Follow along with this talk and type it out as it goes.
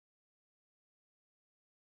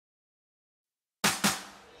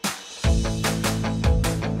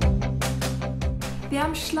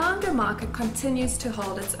Umhlanga market continues to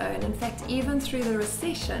hold its own. In fact, even through the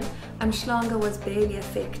recession, Umhlanga was barely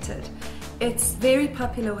affected. It's very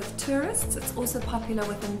popular with tourists. It's also popular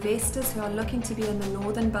with investors who are looking to be in the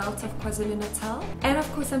northern belt of KwaZulu-Natal. And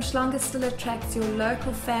of course, Umhlanga still attracts your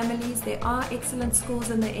local families. There are excellent schools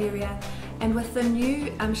in the area. And with the new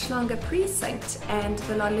Umhlanga precinct and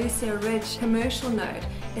the La Lucia Ridge commercial node,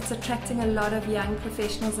 it's attracting a lot of young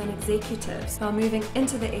professionals and executives who are moving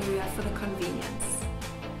into the area for the convenience.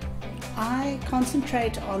 I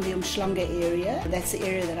concentrate on the Umhlanga area. That's the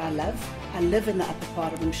area that I love. I live in the upper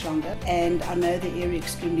part of Umhlanga and I know the area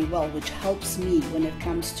extremely well, which helps me when it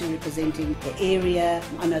comes to representing the area.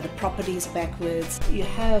 I know the properties backwards. You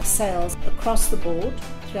have sales across the board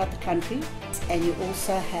throughout the country, and you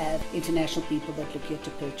also have international people that look here to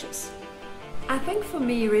purchase. I think for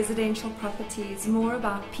me, residential property is more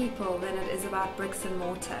about people than it is about bricks and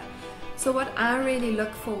mortar. So what I really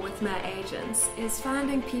look for with my agents is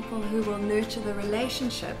finding people who will nurture the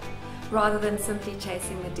relationship rather than simply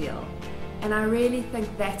chasing the deal. And I really think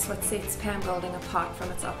that's what sets Pam Golding apart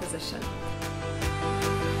from its opposition.